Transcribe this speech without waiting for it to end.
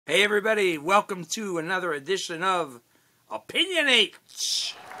Hey everybody, welcome to another edition of OpinioNate.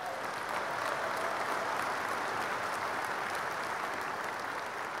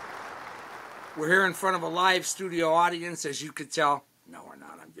 We're here in front of a live studio audience, as you could tell. No, we're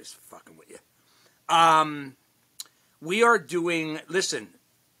not. I'm just fucking with you. We are doing, listen,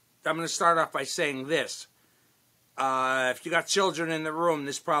 I'm going to start off by saying this. If you got children in the room,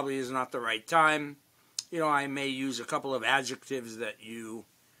 this probably is not the right time. You know, I may use a couple of adjectives that you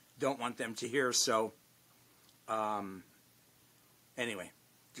don't want them to hear, so anyway,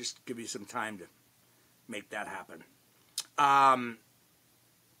 just give you some time to make that happen.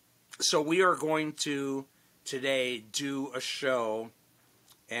 So we are going to today do a show,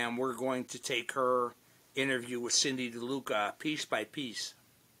 and we're going to take her interview with Cindy Deluca piece by piece,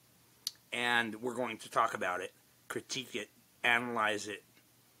 and we're going to talk about it, critique it, analyze it,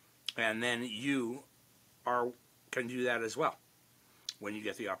 and then you can do that as well. When you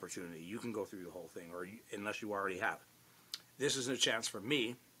get the opportunity, you can go through the whole thing, or unless you already have. This is a chance for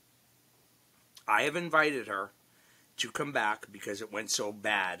me. I have invited her to come back because it went so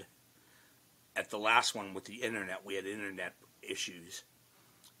bad at the last one with the internet. We had internet issues,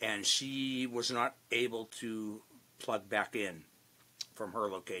 and she was not able to plug back in from her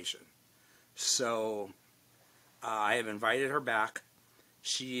location. So I have invited her back.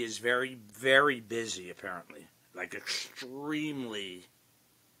 She is very, very busy, apparently. Like, extremely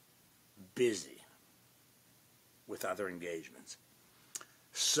busy with other engagements.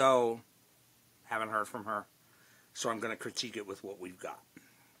 So, haven't heard from her. So I'm going to critique it with what we've got.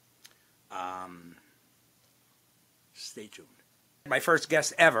 Stay tuned. My first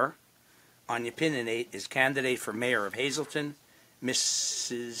guest ever on OpinioNate is candidate for mayor of Hazleton,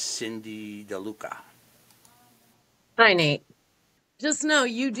 Mrs. Cindy Deluca. Hi, Nate. Just know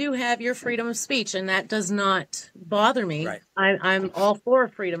you do have your freedom of speech, and that does not bother me. Right. I'm all for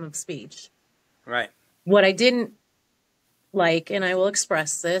freedom of speech. Right. What I didn't like, and I will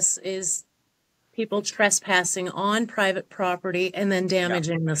express this, is people trespassing on private property and then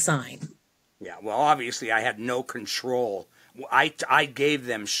damaging the sign. Yeah, well, obviously I had no control. I gave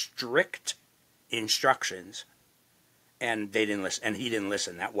them strict instructions, and they didn't listen, and he didn't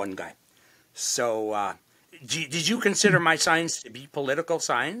listen, that one guy. So, did you consider my signs to be political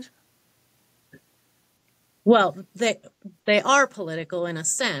signs? Well, they are political in a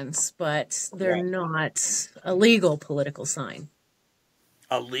sense, but they're not a legal political sign.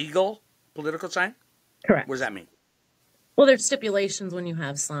 A legal political sign? Correct. What does that mean? Well, there's stipulations when you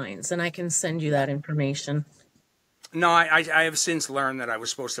have signs, and I can send you that information. No, I have since learned that I was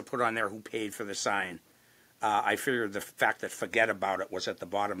supposed to put on there who paid for the sign. I figured the fact that forget about it was at the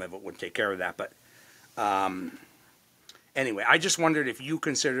bottom of it would take care of that, but anyway, I just wondered if you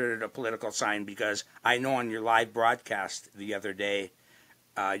considered it a political sign, because I know on your live broadcast the other day,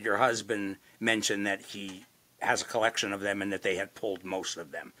 your husband mentioned that he has a collection of them and that they had pulled most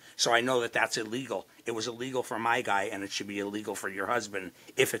of them. So I know that that's illegal. It was illegal for my guy, and it should be illegal for your husband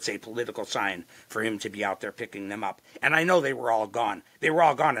if it's a political sign for him to be out there picking them up. And I know they were all gone. They were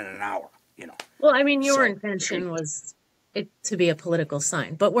all gone in an hour, you know. Well, I mean, your intention was it to be a political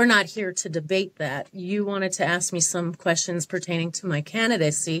sign, but we're not here to debate that. You wanted to ask me some questions pertaining to my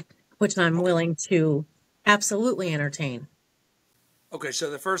candidacy, which I'm willing to absolutely entertain. Okay, so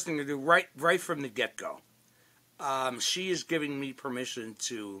the first thing to do, right from the get-go, she is giving me permission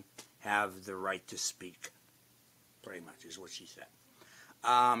to have the right to speak, pretty much is what she said.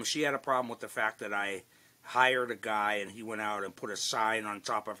 She had a problem with the fact that I hired a guy and he went out and put a sign on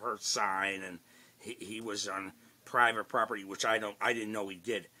top of her sign, and he was on private property, which I didn't know he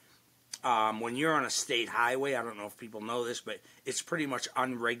did. When you're on a state highway, I don't know if people know this, but it's pretty much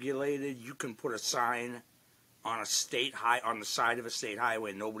unregulated. You can put a sign on a on the side of a state highway,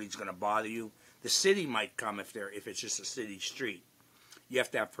 and nobody's going to bother you. The city might come if it's just a city street. You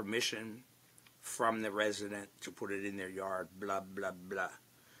have to have permission from the resident to put it in their yard, blah, blah, blah.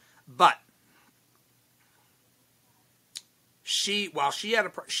 But she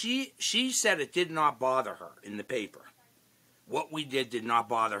said it did not bother her in the paper. What we did not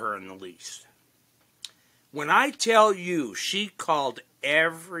bother her in the least. When I tell you she called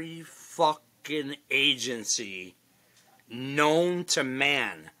every fucking agency known to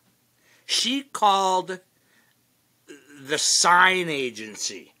man, she called the sign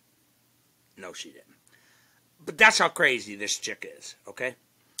agency. No, she didn't. But that's how crazy this chick is, okay?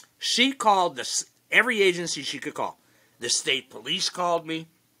 She called every agency she could call. The state police called me.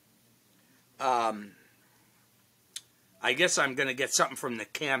 I guess I'm going to get something from the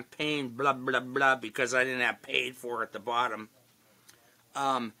campaign, blah, blah, blah, because I didn't have paid for at the bottom.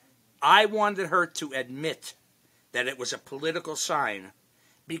 I wanted her to admit that it was a political sign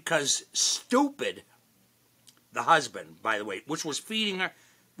because stupid, the husband, by the way, which was feeding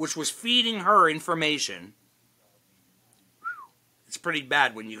her information. It's pretty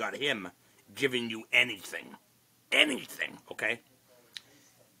bad when you got him giving you anything, okay?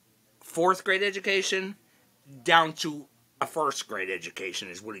 4th grade education down to a 1st grade education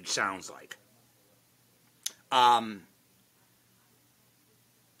is what he sounds like.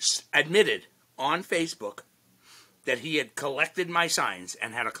 Admitted on Facebook that he had collected my signs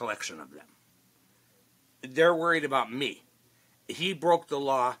and had a collection of them. They're worried about me. He broke the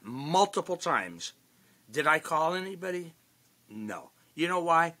law multiple times. Did I call anybody? No. You know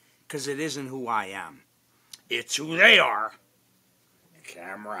why? Because it isn't who I am. It's who they are. The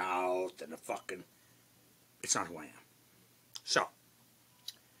camera out and the fucking... It's not who I am. So,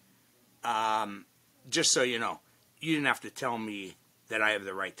 just so you know, you didn't have to tell me that I have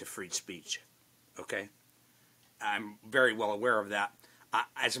the right to free speech. Okay? I'm very well aware of that.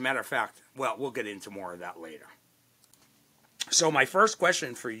 As a matter of fact, well, we'll get into more of that later. So my first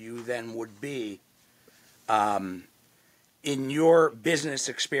question for you then would be, in your business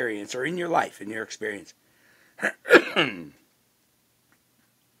experience, or in your life, in your experience,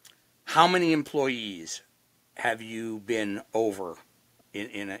 how many employees have you been over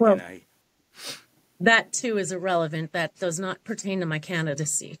in a... That too is irrelevant. That does not pertain to my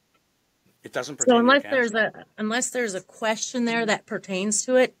candidacy. It doesn't pertain to your candidacy? Unless there's a question there that pertains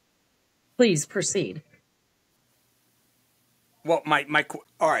to it, please proceed. Well,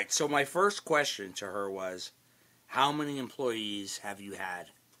 all right, so my first question to her was, how many employees have you had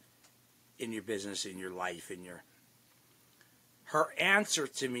in your business, in your life, Her answer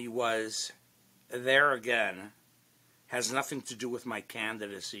to me was, there again, has nothing to do with my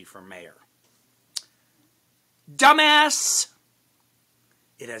candidacy for mayor. Dumbass!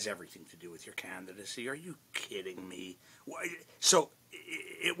 It has everything to do with your candidacy. Are you kidding me? So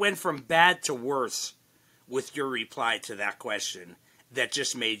it went from bad to worse with your reply to that question that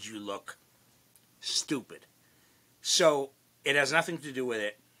just made you look stupid. So it has nothing to do with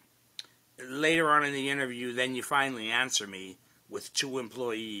it. Later on in the interview, then you finally answer me with 2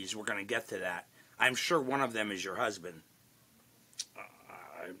 employees. We're going to get to that. I'm sure one of them is your husband.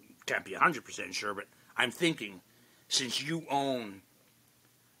 I can't be 100% sure, but I'm thinking, since you own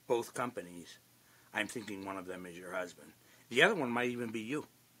both companies, I'm thinking one of them is your husband. The other one might even be you.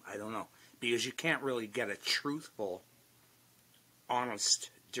 I don't know. Because you can't really get a truthful,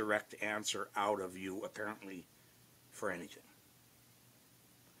 honest, direct answer out of you, apparently, for anything.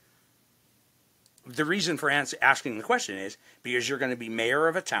 The reason for asking the question is because you're going to be mayor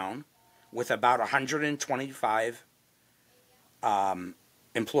of a town with about 125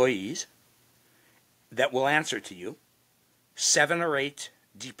 employees that will answer to you, 7 or 8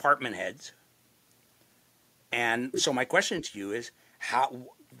 department heads. And so my question to you is,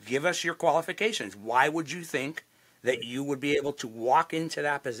 give us your qualifications. Why would you think that you would be able to walk into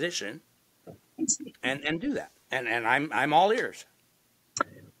that position and do that? And I'm all ears.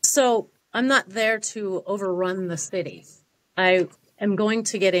 So I'm not there to overrun the city. I am going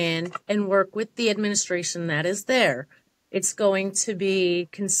to get in and work with the administration that is there. It's going to be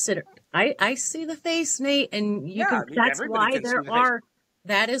considered. I see the face, Nate, and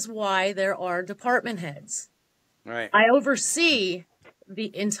that is why there are department heads. Right. I oversee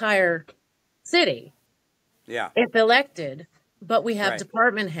the entire city. Yeah. If elected, but we have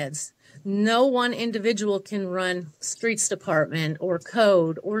department heads. No one individual can run streets department or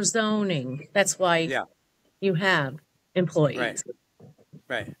code or zoning. That's why you have employees.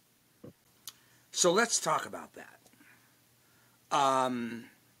 Right. So let's talk about that.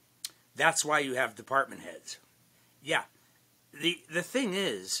 That's why you have department heads. Yeah. The thing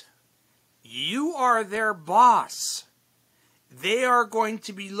is, you are their boss. They are going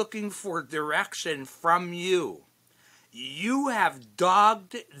to be looking for direction from you. You have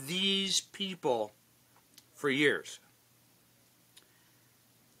dogged these people for years.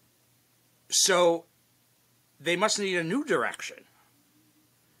 So they must need a new direction.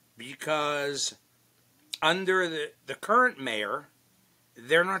 Because under the current mayor,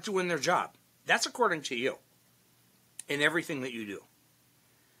 they're not doing their job. That's according to you in everything that you do.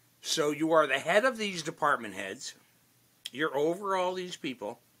 So you are the head of these department heads. You're over all these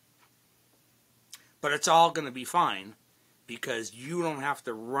people. But it's all going to be fine because you don't have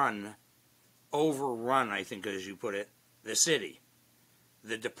to overrun, I think as you put it, the city.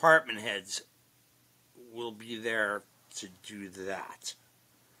 The department heads will be there to do that.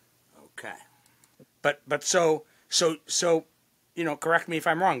 Okay. But so correct me if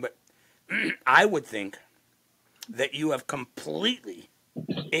I'm wrong, but I would think that you have completely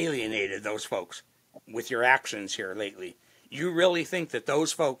alienated those folks with your actions here lately. You really think that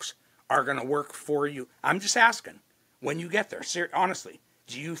those folks are going to work for you? I'm just asking. When you get there, honestly,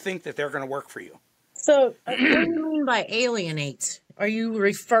 do you think that they're going to work for you? So, what do you mean by alienate? Are you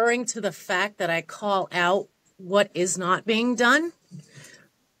referring to the fact that I call out what is not being done?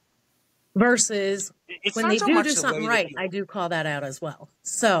 Versus It's when not they so do much the something way that right, I do call that out as well.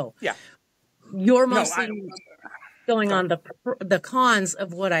 So, yeah. you're No, mostly going on the cons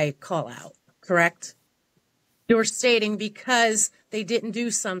of what I call out, correct? You're stating because they didn't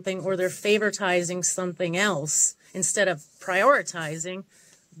do something or they're favoritizing something else instead of prioritizing,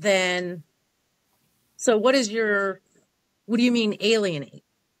 then so what do you mean alienate?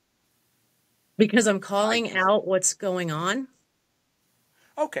 Because I'm calling out what's going on?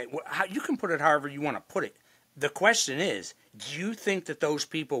 Okay, well, you can put it however you want to put it. The question is, do you think that those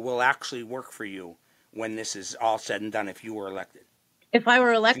people will actually work for you when this is all said and done if you were elected? If I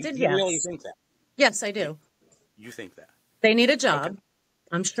were Do elected, you really yes. think that? Yes, I do. You think that? They need a Okay. job.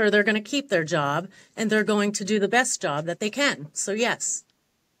 I'm sure they're going to keep their job and they're going to do the best job that they can. So, yes.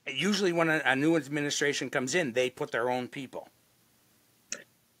 Usually when a new administration comes in, they put their own people.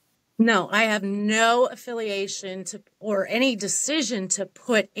 No, I have no affiliation to or any decision to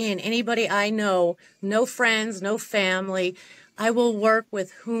put in anybody I know, no friends, no family. I will work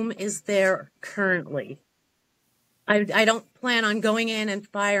with whom is there currently. I don't plan on going in and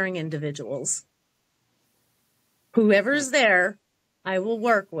firing individuals. Whoever's there, I will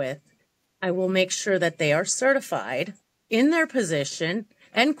work with. I will make sure that they are certified in their position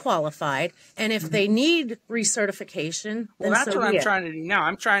and qualified. And if they need recertification, Well, then that's so what be I'm it. trying to do now.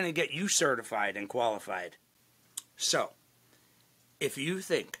 I'm trying to get you certified and qualified. So, if you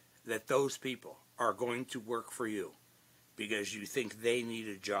think that those people are going to work for you because you think they need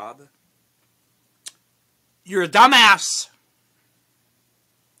a job, you're a dumbass.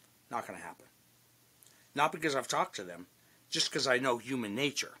 Not going to happen. Not because I've talked to them, just because I know human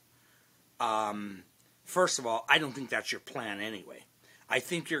nature. First of all, I don't think that's your plan anyway. I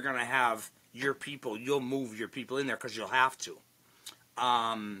think you're going to have your people, you'll move your people in there because you'll have to.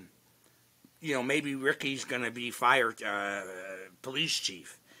 Maybe Ricky's going to be fired police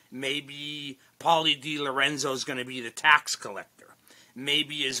chief. Maybe Paulie DiLorenzo's going to be the tax collector.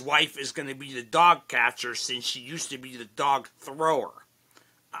 Maybe his wife is going to be the dog catcher since she used to be the dog thrower.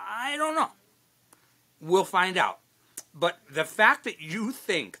 I don't know. We'll find out. But the fact that you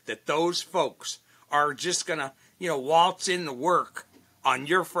think that those folks are just going to, waltz into work on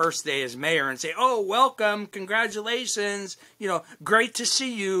your first day as mayor and say, oh, welcome, congratulations, great to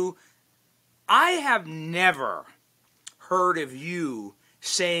see you. I have never heard of you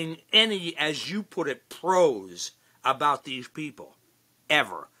saying any, as you put it, pros about these people.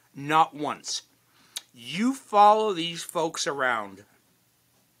 Ever. Not once. You follow these folks around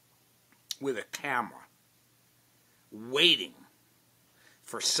with a camera, waiting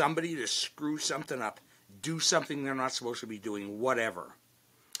for somebody to screw something up, do something they're not supposed to be doing, whatever.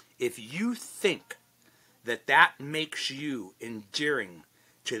 If you think that that makes you endearing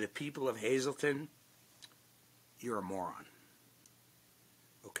to the people of Hazleton, you're a moron.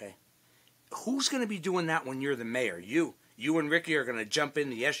 Okay? Who's going to be doing that when you're the mayor? You. You and Ricky are going to jump in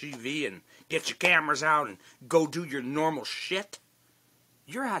the SUV and get your cameras out and go do your normal shit?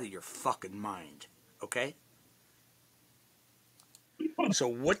 You're out of your fucking mind. Okay? So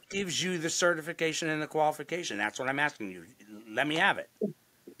what gives you the certification and the qualification? That's what I'm asking you. Let me have it.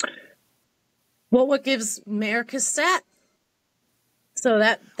 Well, what gives Mayor Cassett? So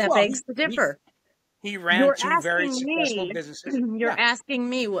that begs to differ. He ran You're two very asking successful me, businesses. You're asking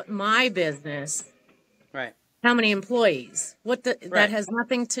me what my business, Right. how many employees, Right. That has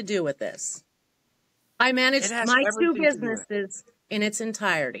nothing to do with this. I managed has my two everything to do with it. businesses in its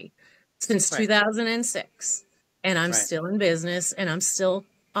entirety since Right. 2006. And I'm still in business and I'm still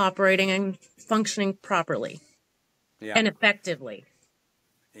operating and functioning properly and effectively.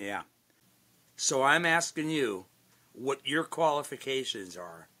 Yeah. So I'm asking you what your qualifications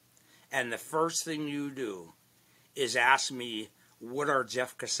are. And the first thing you do is ask me, what are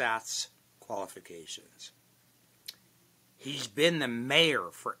Jeff Cassatt's qualifications? He's been the mayor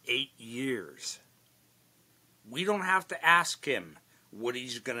for 8 years. We don't have to ask him what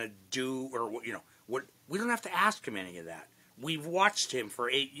he's going to do or what we don't have to ask him any of that. We've watched him for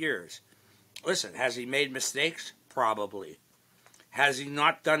 8 years. Listen, has he made mistakes? Probably. Has he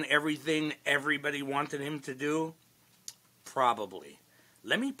not done everything everybody wanted him to do? Probably.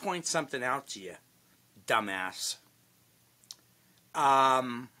 Let me point something out to you, dumbass.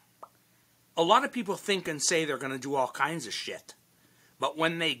 A lot of people think and say they're going to do all kinds of shit. But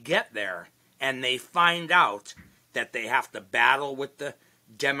when they get there and they find out that they have to battle with the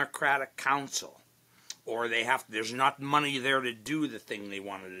Democratic Council, or there's not money there to do the thing they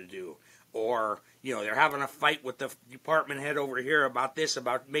wanted to do, or they're having a fight with the department head over here about this,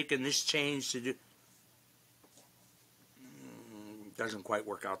 about making this change to do. Doesn't quite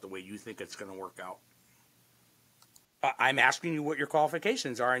work out the way you think it's going to work out. I'm asking you what your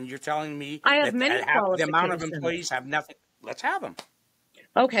qualifications are, and you're telling me I have many qualifications. The amount of employees have nothing. Let's have them.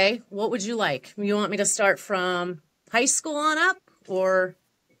 Okay, what would you like? You want me to start from high school on up, or?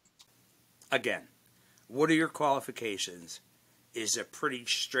 Again, what are your qualifications is a pretty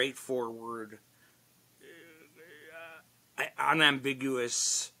straightforward,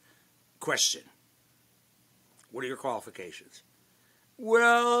 unambiguous question. What are your qualifications?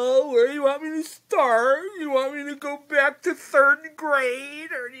 Well, where do you want me to start? You want me to go back to 3rd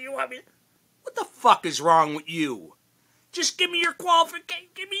grade? Or do you want me... What the fuck is wrong with you? Just give me your qualification.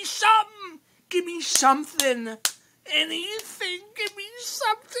 Give me something. Give me something. Anything. Give me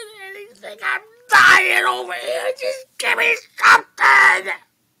something. Anything. I'm dying over here. Just give me something.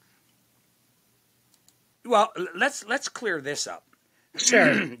 Well, let's clear this up.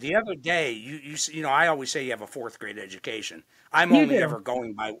 Sure. The other day, you know, I always say you have a 4th grade education. I'm only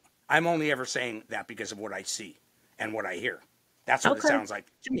ever saying that because of what I see and what I hear. That's what it sounds like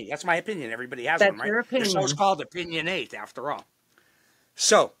to me. That's my opinion. Everybody has one, right? Your opinion. The show's called OpinioNate, after all.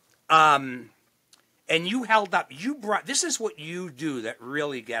 So, and you held up. This is what you do that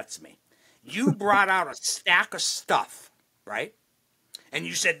really gets me. You brought out a stack of stuff, right? And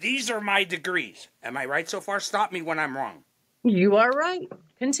you said, these are my degrees. Am I right so far? Stop me when I'm wrong. You are right.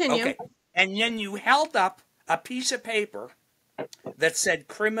 Continue. Okay. And then you held up a piece of paper that said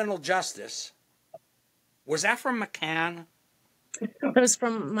criminal justice. Was that from McCann? It was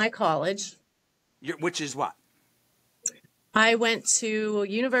from my college. Which is what? I went to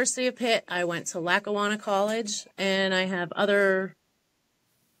University of Pitt. I went to Lackawanna College, and I have other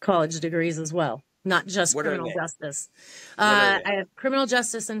college degrees as well, not just criminal justice. I have criminal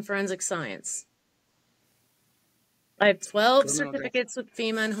justice and forensic science. I have 12 certificates with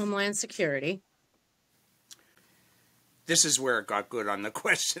FEMA and Homeland Security. This is where it got good on the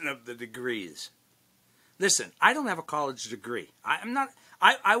question of the degrees. Listen, I don't have a college degree.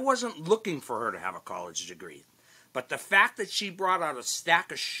 I wasn't looking for her to have a college degree. But the fact that she brought out a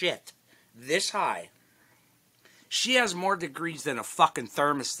stack of shit this high, she has more degrees than a fucking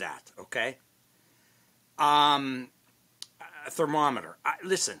thermostat, okay? A thermometer.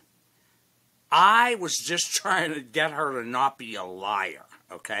 Listen, I was just trying to get her to not be a liar,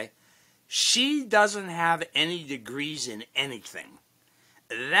 okay? She doesn't have any degrees in anything.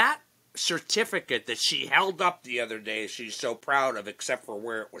 That certificate that she held up the other day, she's so proud of, except for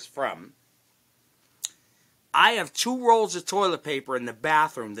where it was from. I have 2 rolls of toilet paper in the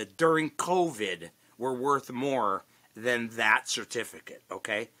bathroom that during COVID were worth more than that certificate,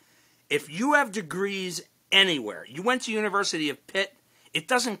 okay? If you have degrees anywhere, you went to University of Pitt, it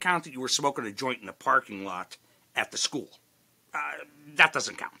doesn't count that you were smoking a joint in the parking lot at the school. That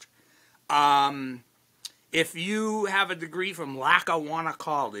doesn't count. If you have a degree from Lackawanna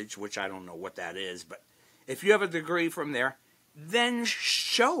College, which I don't know what that is, but if you have a degree from there, then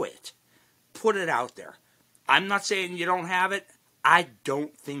show it. Put it out there. I'm not saying you don't have it. I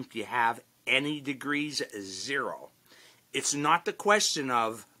don't think you have any degrees. 0. It's not the question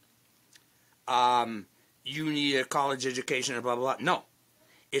of you need a college education and blah, blah, blah. No.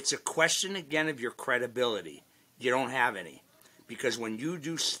 It's a question, again, of your credibility. You don't have any. Because when you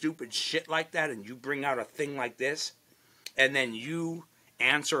do stupid shit like that and you bring out a thing like this, and then you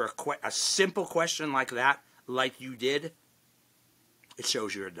answer a simple question like that, like you did, it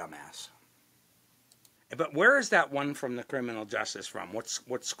shows you're a dumbass. But where is that one from the criminal justice from?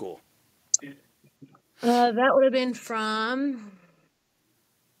 What school? That would have been from,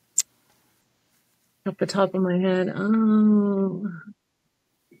 off the top of my head,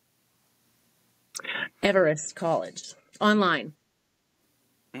 Everest College, online.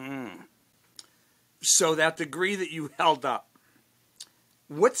 So that degree that you held up,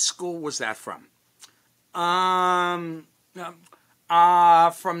 what school was that from? From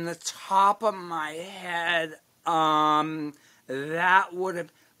the top of my head, that would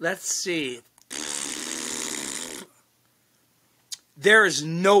have, let's see. There is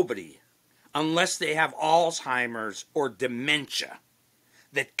nobody, unless they have Alzheimer's or dementia,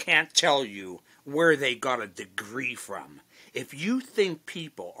 that can't tell you where they got a degree from. If you think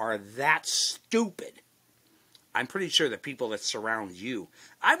people are that stupid, I'm pretty sure the people that surround you.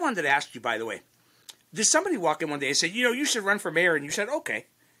 I wanted to ask you, by the way, did somebody walk in one day and say, you should run for mayor? And you said, okay.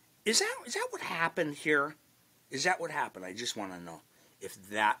 Is that what happened here? Is that what happened? I just want to know if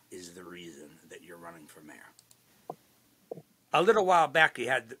that is the reason that you're running for mayor. A little while back, he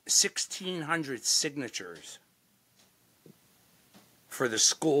had 1,600 signatures for the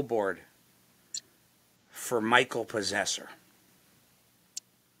school board for Michael Possessor.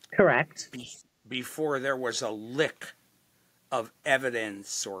 Correct. Before there was a lick of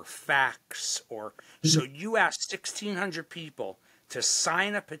evidence or facts or... So you asked 1,600 people to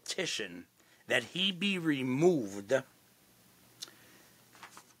sign a petition that he be removed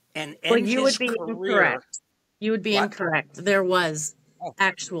and end you his would be career. incorrect. You would be incorrect. There was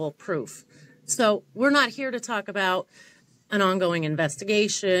actual proof. So we're not here to talk about an ongoing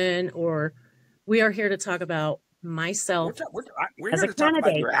investigation, or we are here to talk about myself We're as here a to talk about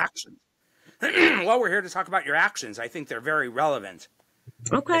candidate. your actions. Well, we're here to talk about your actions. I think they're very relevant.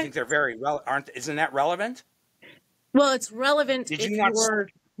 Okay. I think they're very relevant. Isn't that relevant? Well, it's relevant Did if you not... you're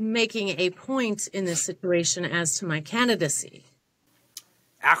making a point in this situation as to my candidacy.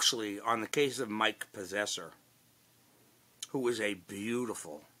 Actually, on the case of Mike Possessor, who was a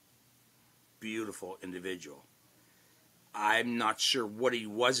beautiful, beautiful individual, I'm not sure what he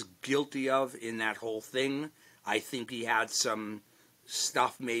was guilty of in that whole thing. I think he had some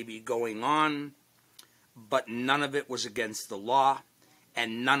stuff maybe going on, but none of it was against the law,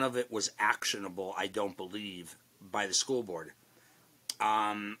 and none of it was actionable, I don't believe, by the school board.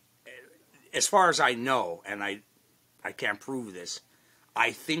 As far as I know, and I can't prove this,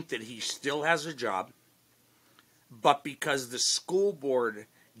 I think that he still has a job, but because the school board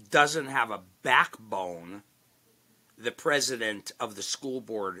doesn't have a backbone, the president of the school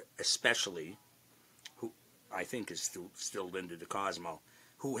board especially, who I think is still Linda DeCosmo,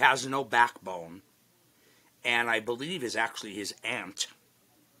 who has no backbone, and I believe is actually his aunt,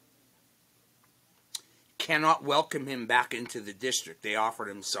 cannot welcome him back into the district. They offered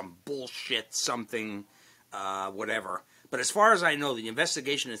him some bullshit, something, whatever. But as far as I know, the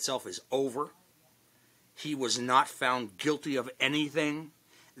investigation itself is over. He was not found guilty of anything.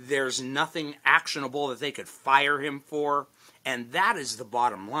 There's nothing actionable that they could fire him for. And that is the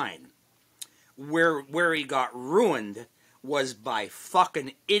bottom line. Where he got ruined was by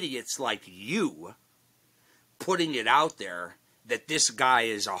fucking idiots like you putting it out there that this guy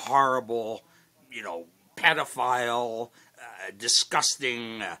is a horrible, pedophile,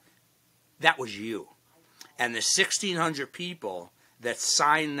 disgusting. That was you. And the 1,600 people that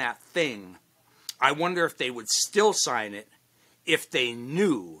signed that thing, I wonder if they would still sign it if they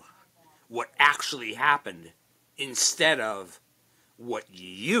knew what actually happened instead of what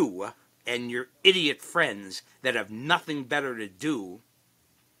you and your idiot friends that have nothing better to do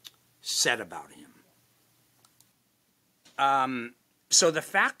said about him. So the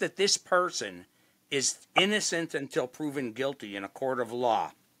fact that this person is innocent until proven guilty in a court of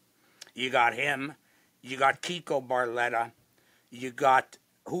law, you got him, you got Kiko Barletta, you got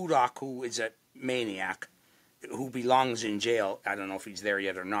Hudak, who is a maniac, who belongs in jail. I don't know if he's there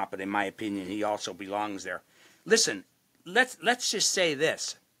yet or not, but in my opinion, he also belongs there. Listen, let's just say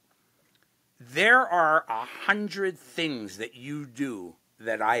this. There are 100 things that you do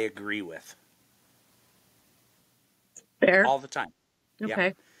that I agree with. Fair. All the time. Okay.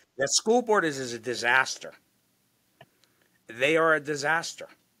 Yeah. That school board is a disaster. They are a disaster.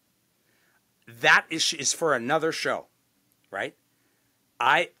 That is for another show, right?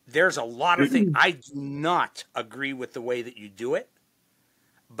 There's a lot of things. I do not agree with the way that you do it,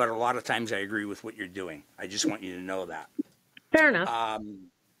 but a lot of times I agree with what you're doing. I just want you to know that. Fair enough.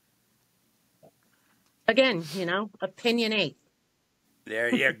 Again, OpinioNate.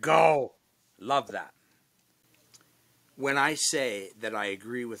 There you go. Love that. When I say that I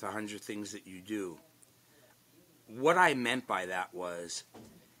agree with 100 things that you do, what I meant by that was,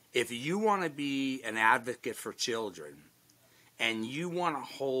 if you want to be an advocate for children and you want to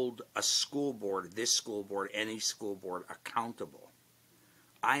hold a school board, this school board, any school board accountable,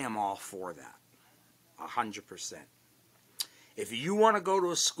 I am all for that, 100%. If you want to go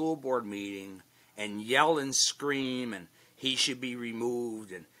to a school board meeting and yell and scream and he should be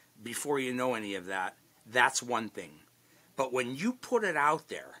removed, and before you know any of that, that's one thing. But when you put it out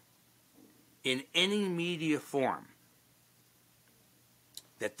there in any media form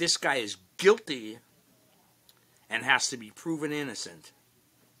that this guy is guilty and has to be proven innocent,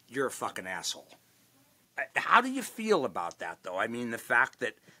 you're a fucking asshole. How do you feel about that, though? I mean, the fact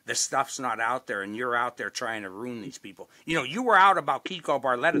that the stuff's not out there and you're out there trying to ruin these people. You were out about Kiko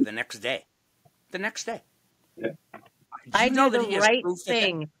Barletta the next day. The next day. Yeah. I do the right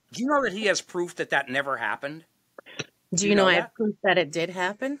thing. Do you know that he has proof that never happened? Do you know I have proof that it did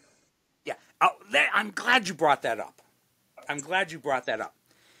happen? Yeah. I'm glad you brought that up.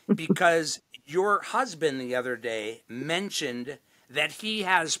 Because your husband the other day mentioned that he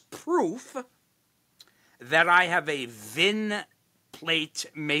has proof that I have a VIN plate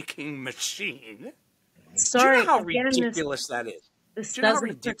making machine. Sorry, do you know how again, ridiculous that is? this Do you know how doesn't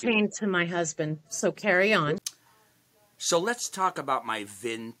ridiculous? pertain to my husband, so carry on. So let's talk about my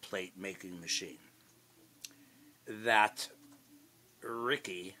VIN plate making machine that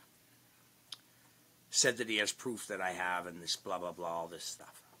Ricky said that he has proof that I have, and this blah, blah, blah, all this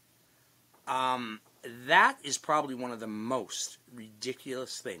stuff. That is probably one of the most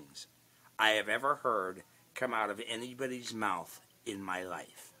ridiculous things I have ever heard come out of anybody's mouth in my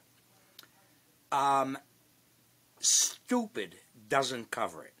life. Stupid doesn't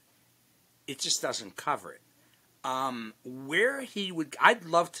cover it. It just doesn't cover it. Where he would, I'd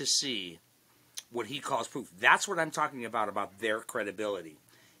love to see what he calls proof. That's what I'm talking about their credibility.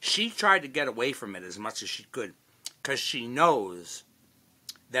 She tried to get away from it as much as she could because she knows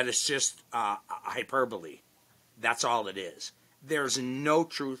that it's just hyperbole. That's all it is. There's no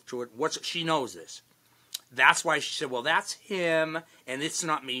truth to it. She knows this. That's why she said, well, that's him and it's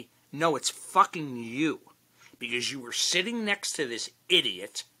not me. No, it's fucking you. Because you were sitting next to this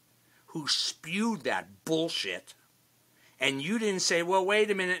idiot who spewed that bullshit, and you didn't say, well, wait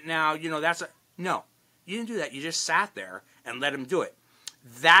a minute now, no, you didn't do that. You just sat there and let him do it.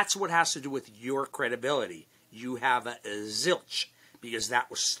 That's what has to do with your credibility. You have a zilch, because that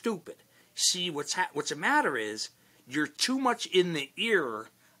was stupid. See, what's the matter is, you're too much in the ear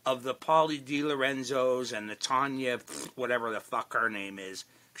of the Pauly DiLorenzos and the Tanya, whatever the fuck her name is.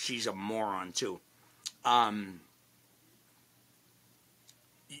 She's a moron, too.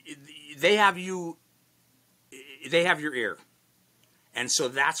 They have your ear. And so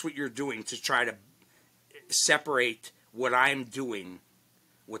that's what you're doing to try to separate what I'm doing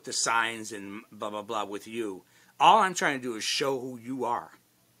with the signs and blah, blah, blah with you. All I'm trying to do is show who you are.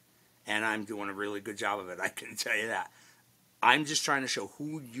 And I'm doing a really good job of it, I can tell you that. I'm just trying to show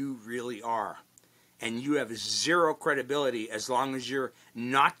who you really are. And you have zero credibility as long as you're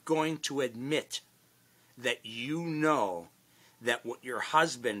not going to admit that you know that what your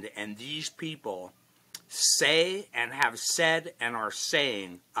husband and these people say and have said and are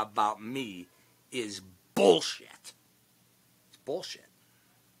saying about me is bullshit. It's bullshit.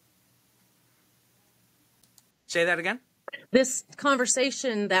 Say that again? This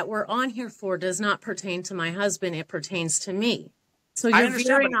conversation that we're on here for does not pertain to my husband. It pertains to me. So you're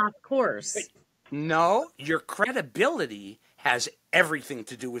veering off course. No, your credibility has everything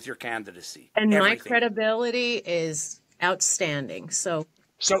to do with your candidacy. And everything. My credibility is outstanding. So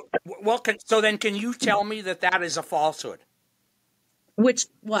then can you tell me that is a falsehood? What?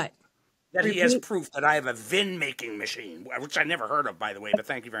 That he has proof that I have a VIN making machine, which I never heard of, by the way, but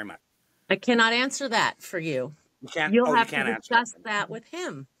thank you very much. I cannot answer that for you. You can't. You'll have to discuss that with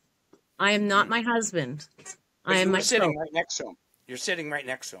him. I am not my husband. I am myself. Sitting right next to him. You're sitting right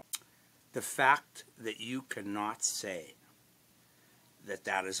next to him. The fact that you cannot say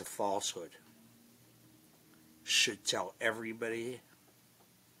that is a falsehood should tell everybody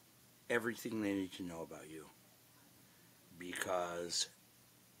everything they need to know about you. Because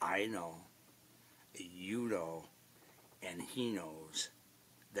I know, you know, and he knows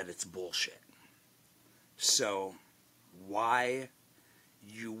that it's bullshit. So why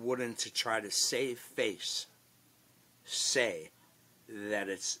you wouldn't, to try to save face, say that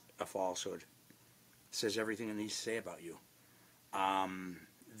it's a falsehood? It says everything it needs to say about you.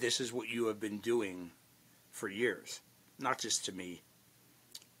 This is what you have been doing for years, not just to me,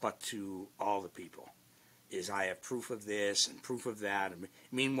 but to all the people. Is I have proof of this and proof of that. And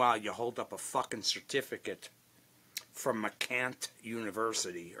meanwhile, you hold up a fucking certificate from McCant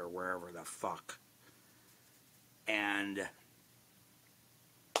University or wherever the fuck. And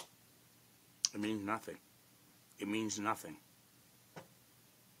it means nothing. It means nothing.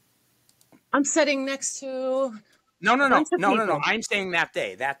 I'm sitting next to... No. I'm saying that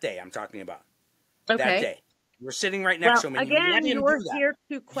day. That day I'm talking about. Okay. That day. We're sitting right next to him. And again, you're here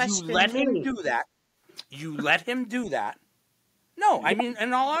to question me. You let him do that. You let him do that. No, I mean,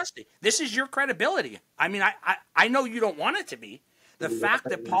 in all honesty, this is your credibility. I mean, I know you don't want it to be. The fact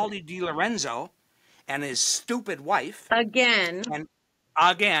that Pauly DiLorenzo and his stupid wife... Again,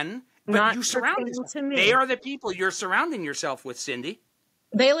 but you surround yourself. They are the people you're surrounding yourself with, Cindy.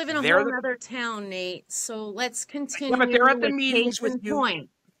 They live in a whole other town, Nate, so let's continue. Yeah, but they're at the meetings with you.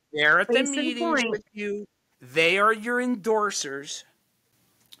 They're at the meetings with you. They are your endorsers.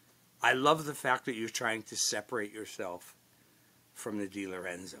 I love the fact that you're trying to separate yourself from the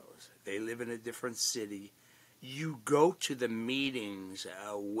DiLorenzos. They live in a different city. You go to the meetings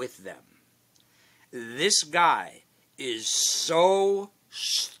with them. This guy is so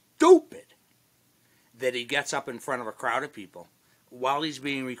stupid that he gets up in front of a crowd of people while he's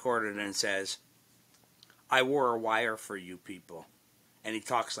being recorded and says, I wore a wire for you people. And he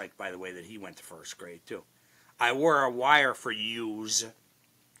talks like, by the way, that he went to first grade too. I wore a wire for yous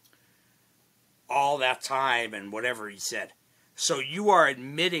all that time and whatever he said. So you are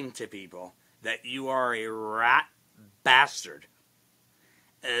admitting to people that you are a rat bastard.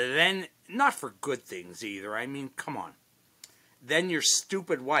 Then, not for good things either. I mean, come on. Then your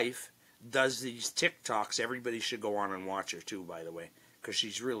stupid wife does these TikToks. Everybody should go on and watch her too, by the way, because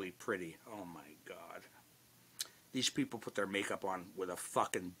she's really pretty. Oh my God. These people put their makeup on with a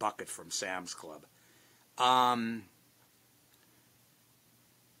fucking bucket from Sam's Club.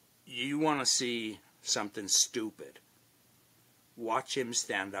 You want to see something stupid? Watch him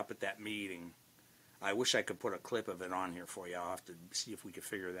stand up at that meeting. I wish I could put a clip of it on here for you. I'll have to see if we can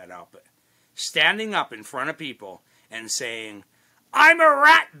figure that out. But standing up in front of people and saying, I'm a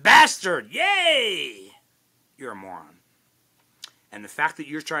rat bastard, yay! You're a moron. And the fact that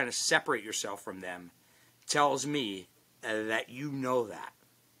you're trying to separate yourself from them tells me that you know that.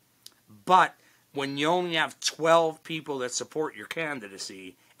 But when you only have 12 people that support your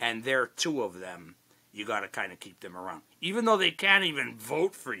candidacy, and there are 2 of them, you got to kind of keep them around. Even though they can't even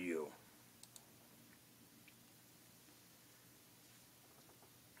vote for you.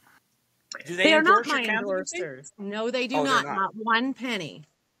 Do they are not endorse my your candidacy? endorsers. No, they do Oh, not. they're not. Not one penny.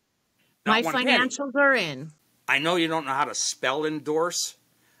 Not My one penny. financials are in. I know you don't know how to spell endorse,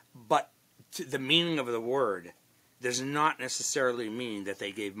 but the meaning of the word does not necessarily mean that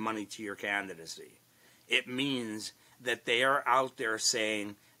they gave money to your candidacy. It means that they are out there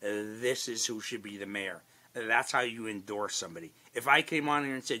saying, this is who should be the mayor. That's how you endorse somebody. If I came on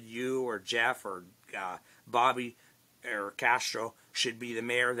here and said you or Jeff or Bobby or Castro should be the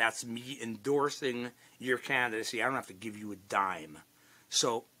mayor, that's me endorsing your candidacy. I don't have to give you a dime.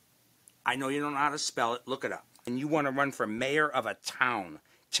 So I know you don't know how to spell it. Look it up. And you want to run for mayor of a town.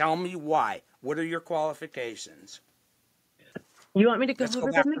 Tell me why. What are your qualifications? You want me to go Let's go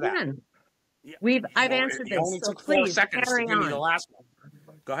over back them to that. again? Yeah. I've answered It this, only so took 4 please seconds to carry give me the on. last one.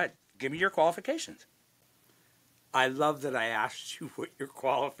 Go ahead. Give me your qualifications. I love that I asked you what your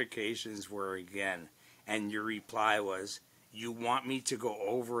qualifications were again, and your reply was, you want me to go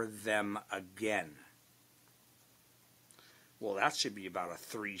over them again. Well, that should be about a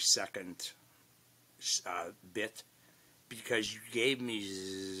 3-second bit, because you gave me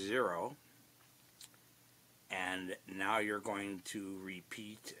 0, and now you're going to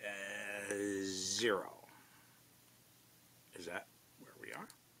repeat 0. Is that where we are?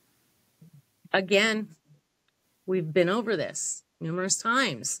 Again, we've been over this numerous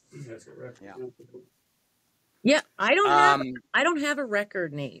times. Yeah. Yeah, I don't have a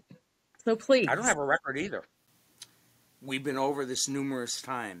record, Nate. So please. I don't have a record either. We've been over this numerous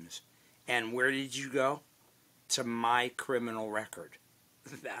times. And where did you go? To my criminal record.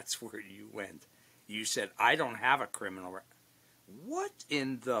 That's where you went. You said, I don't have a criminal record. What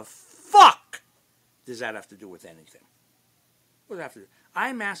in the fuck does that have to do with anything? What does that have to do?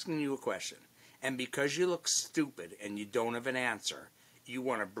 I'm asking you a question. And because you look stupid and you don't have an answer, you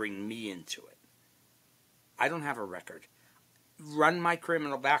want to bring me into it. I don't have a record. Run my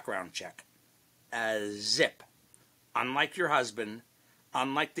criminal background check. Zip. Unlike your husband,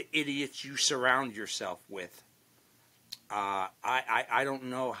 unlike the idiots you surround yourself with, I don't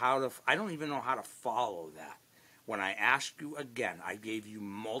know how to. I don't even know how to follow that. When I asked you again, I gave you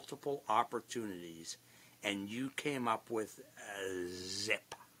multiple opportunities, and you came up with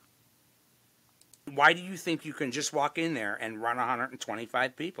zip. Why do you think you can just walk in there and run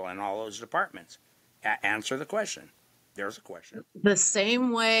 125 people in all those departments? Answer the question. There's a question. The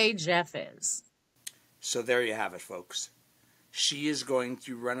same way Jeff is. So there you have it, folks. She is going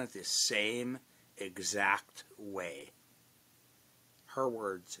to run it the same exact way. Her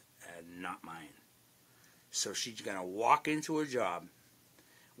words and not mine. So she's going to walk into a job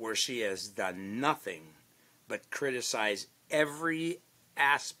where she has done nothing but criticize every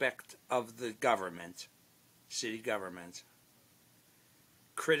aspect of the government, city government,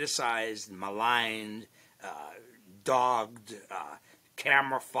 criticized, maligned, dogged,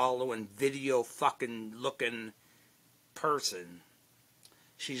 camera following, video fucking looking person.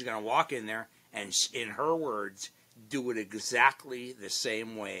 She's going to walk in there and, in her words, do it exactly the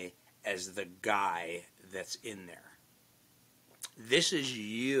same way as the guy that's in there. This is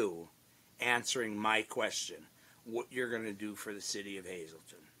you answering my question. What you're going to do for the city of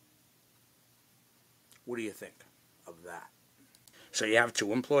Hazleton. What do you think of that? So you have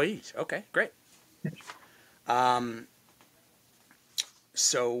 2 employees. Okay, great.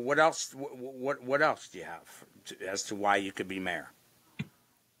 So what else? What else do you have as to why you could be mayor?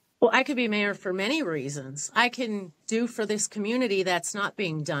 Well, I could be mayor for many reasons. I can do for this community that's not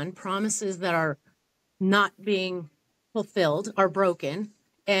being done, promises that are not being fulfilled, are broken,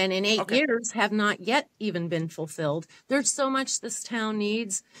 and in 8 years have not yet even been fulfilled. There's so much this town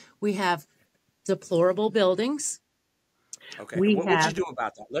needs. We have deplorable buildings. Okay. And We what would you have, do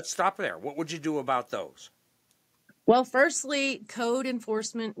about that? Let's stop there. What would you do about those? well, firstly, code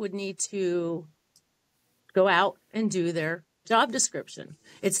enforcement would need to go out and do their job description.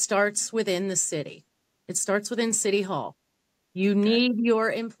 It starts within the city. It starts within City Hall. You need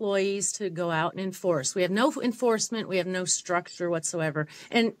your employees to go out and enforce. We have no enforcement. We have no structure whatsoever.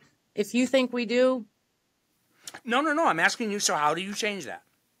 And if you think we do, No. I'm asking you, so how do you change that?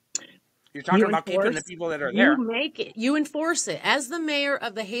 You're you talking about keeping the enforce, people that are you there. make it, you enforce it. As the mayor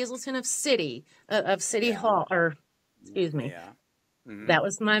of the Hazleton of City, of City Yeah. Hall, or excuse me, Yeah. Mm-hmm. that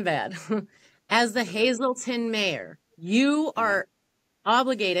was my bad. As the Hazleton mayor, you are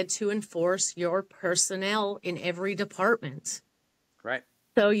obligated to enforce your personnel in every department. Right.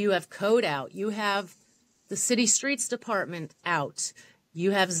 So you have code out, you have the city streets department out,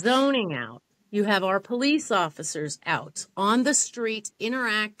 you have zoning out, you have our police officers out on the street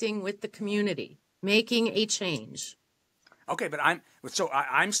interacting with the community, making a change. Okay, but I'm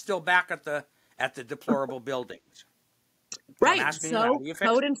still back at the deplorable buildings. Right. I'm asking you, how So do you fix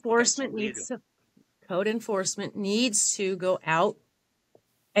code it? enforcement What do you needs do? to code enforcement needs to go out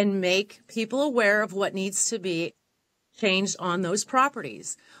and make people aware of what needs to be changed on those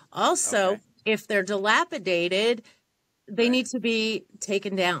properties. Also, if they're dilapidated, they need to be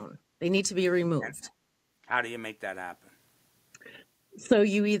taken down. They need to be removed. How do you make that happen? So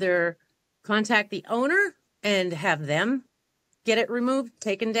you either contact the owner and have them get it removed,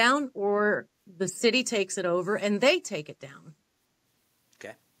 taken down, or the city takes it over and they take it down.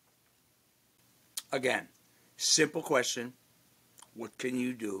 Okay. Again, simple question. What can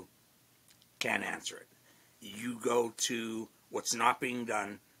you do? Can't answer it. You go to what's not being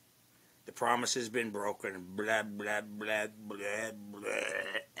done. The promise has been broken. Blah, blah, blah, blah, blah.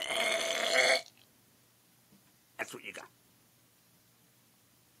 That's what you got.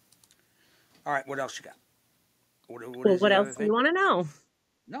 All right, what else you got? What else do you want to know?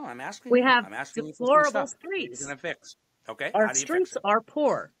 No, I'm asking We you. have I'm asking you for some deplorable stuff. What are you streets. going to fix? Okay, Our how do you fix streets it? are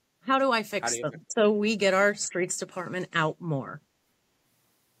poor. How do I How fix do you them? fix So we get our streets department out more.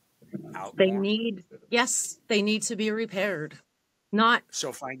 Out They more? they need to be repaired. Not,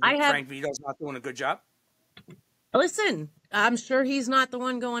 So Frank I have, Vito's not doing a good job? listen, I'm sure he's not the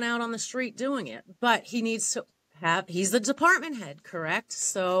one going out on the street doing it, but he needs to he's the department head, correct?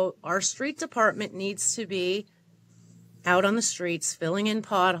 So our street department needs to be out on the streets, filling in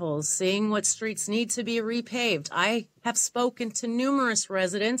potholes, seeing what streets need to be repaved. I have spoken to numerous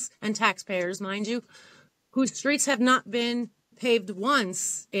residents and taxpayers, mind you, whose streets have not been paved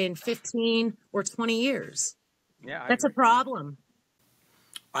once in 15 or 20 years. Yeah, I That's a agree. problem.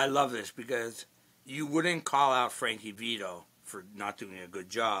 I love this because you wouldn't call out Frankie Vito for not doing a good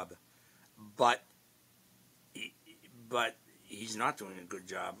job, but he's not doing a good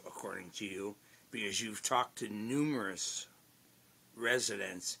job according to you because you've talked to numerous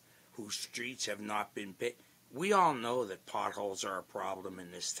residents whose streets have not been paved. We all know that potholes are a problem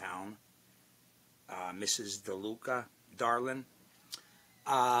in this town, Mrs. Deluca, darling.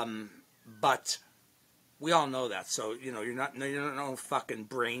 But we all know that. So, you're not no fucking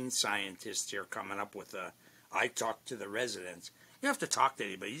brain scientist here coming up with I talk to the residents. You don't have to talk to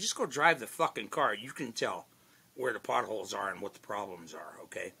anybody. You just go drive the fucking car. You can tell where the potholes are and what the problems are,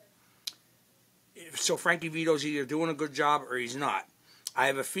 okay? So Frankie Vito's either doing a good job or he's not. I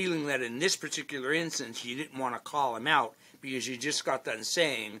have a feeling that in this particular instance, you didn't want to call him out because you just got done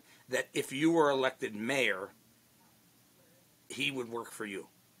saying that if you were elected mayor, he would work for you.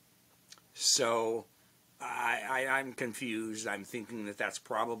 So I'm confused. I'm thinking that that's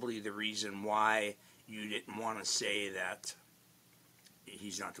probably the reason why you didn't want to say that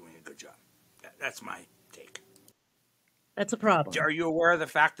he's not doing a good job. That's my take. That's a problem. Are you aware of the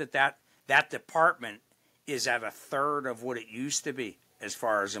fact that that department is at a third of what it used to be as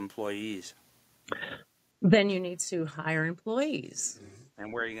far as employees? Then you need to hire employees.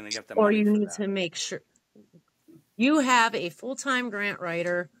 And where are you going to get the Or money you for need that? to make sure you have a full-time grant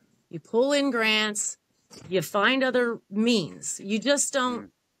writer. You pull in grants. You find other means. You just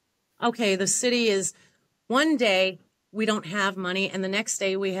don't, okay, the city is, one day we don't have money and the next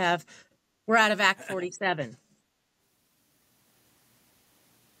day we're out of Act 47.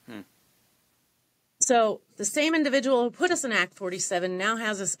 So the same individual who put us in Act 47 now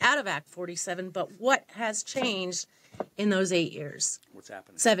has us out of Act 47. But what has changed in those 8 years? What's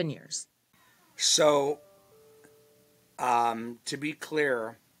happening? 7 years. So, to be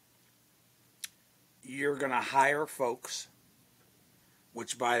clear, you're going to hire folks,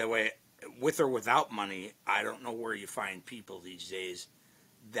 which, by the way, with or without money, I don't know where you find people these days.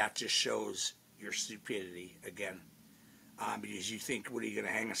 That just shows your stupidity again. Because you think, what are you going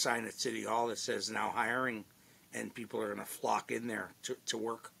to hang a sign at City Hall that says now hiring, and people are going to flock in there to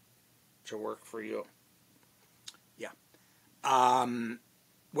work for you? Yeah.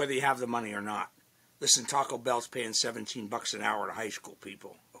 Whether you have the money or not. Listen, Taco Bell's paying $17 an hour to high school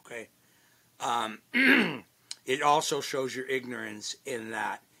people, okay? It also shows your ignorance in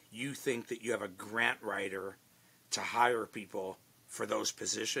that you think that you have a grant writer to hire people for those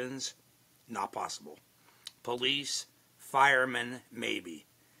positions. Not possible. Police, firemen, maybe.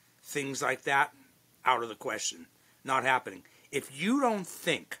 Things like that, out of the question. Not happening. If you don't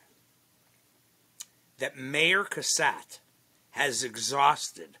think that Mayor Cassatt has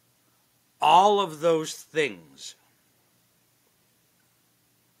exhausted all of those things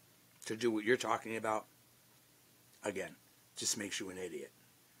to do what you're talking about, again, just makes you an idiot.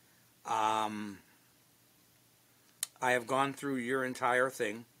 I have gone through your entire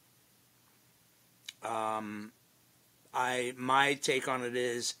thing. My take on it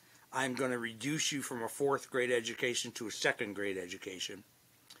is I'm going to reduce you from a 4th grade education to a 2nd grade education.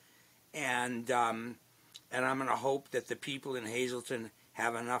 And I'm going to hope that the people in Hazleton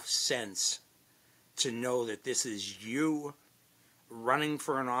have enough sense to know that this is you running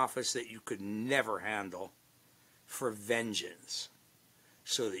for an office that you could never handle for vengeance,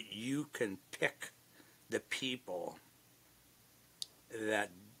 so that you can pick the people that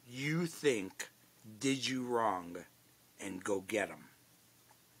you think did you wrong and go get them.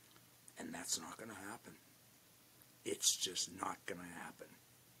 And that's not going to happen. It's just not going to happen.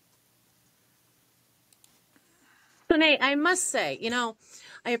 So, Nate, I must say,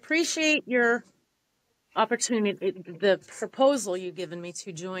 I appreciate your opportunity, the proposal you've given me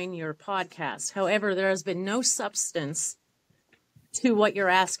to join your podcast. However, there has been no substance to what you're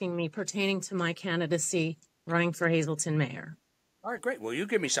asking me pertaining to my candidacy running for Hazleton mayor. All right, great. Well, you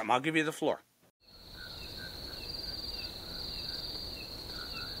give me something. I'll give you the floor.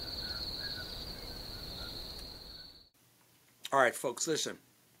 All right, folks, listen.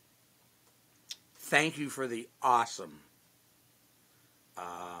 Thank you for the awesome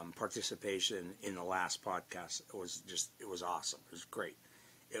participation in the last podcast. It was awesome. It was great.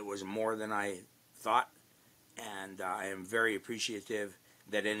 It was more than I thought, and I am very appreciative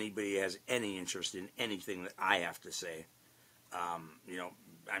that anybody has any interest in anything that I have to say.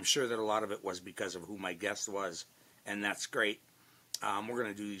 I'm sure that a lot of it was because of who my guest was, and that's great. We're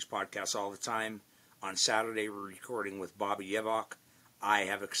going to do these podcasts all the time. On Saturday, we're recording with Bobby Yevok. I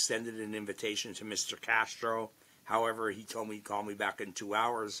have extended an invitation to Mr. Castro. However, he told me he'd call me back in 2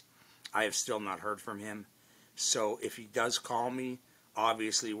 hours. I have still not heard from him. So if he does call me,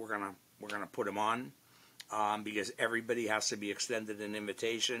 obviously we're gonna put him on, because everybody has to be extended an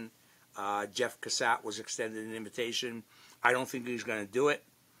invitation. Jeff Cassatt was extended an invitation. I don't think he's going to do it,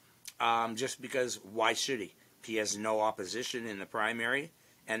 just because why should he? He has no opposition in the primary,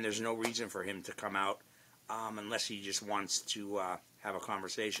 and there's no reason for him to come out unless he just wants to have a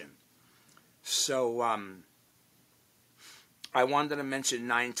conversation. So I wanted to mention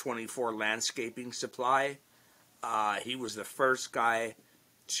 924 Landscaping Supply. He was the first guy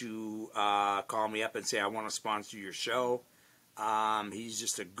to call me up and say, I want to sponsor your show. He's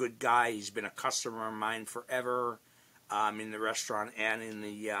just a good guy. He's been a customer of mine forever, in the restaurant and in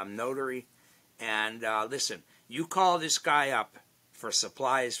the notary. And listen, you call this guy up for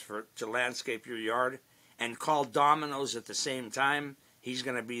supplies to landscape your yard, and call Domino's at the same time, he's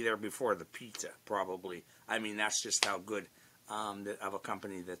going to be there before the pizza, probably. I mean, that's just how good of a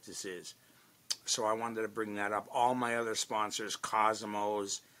company that this is. So I wanted to bring that up. All my other sponsors,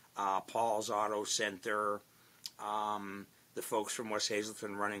 Cosmos, Paul's Auto Center, the folks from West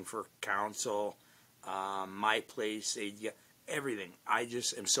Hazleton running for council, My Place, everything. I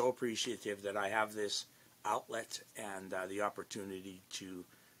just am so appreciative that I have this outlet and the opportunity to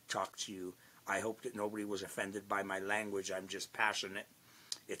talk to you. I hope that nobody was offended by my language. I'm just passionate.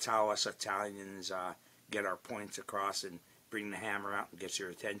 It's how us Italians get our points across and bring the hammer out and get your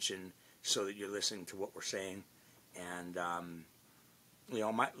attention so that you're listening to what we're saying. And,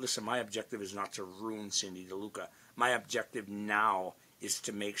 my objective is not to ruin Cindy Deluca. My objective now is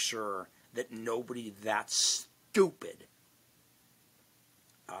to make sure that nobody that stupid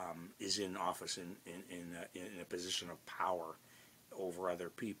is in office in a position of power over other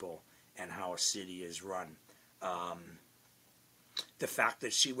people and how a city is run. The fact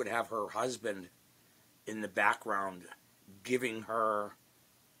that she would have her husband in the background giving her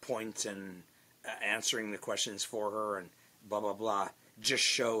points and answering the questions for her and blah, blah, blah, just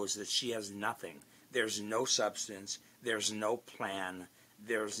shows that she has nothing. There's no substance. There's no plan.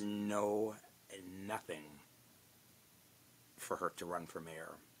 there's nothing for her to run for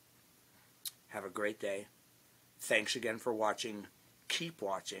mayor. Have a great day. Thanks again for watching. Keep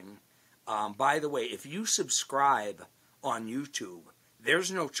watching. By the way, if you subscribe on YouTube,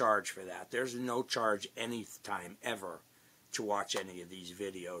 there's no charge for that. There's no charge any time ever to watch any of these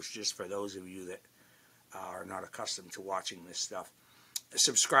videos, just for those of you that are not accustomed to watching this stuff.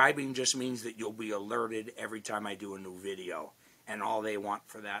 Subscribing just means that you'll be alerted every time I do a new video. And all they want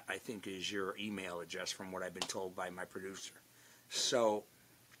for that, I think, is your email address, from what I've been told by my producer. So,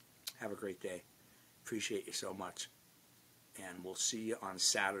 have a great day. Appreciate you so much. And we'll see you on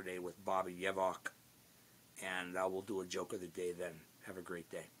Saturday with Bobby Yevok. And we'll do a joke of the day then. Have a great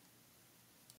day.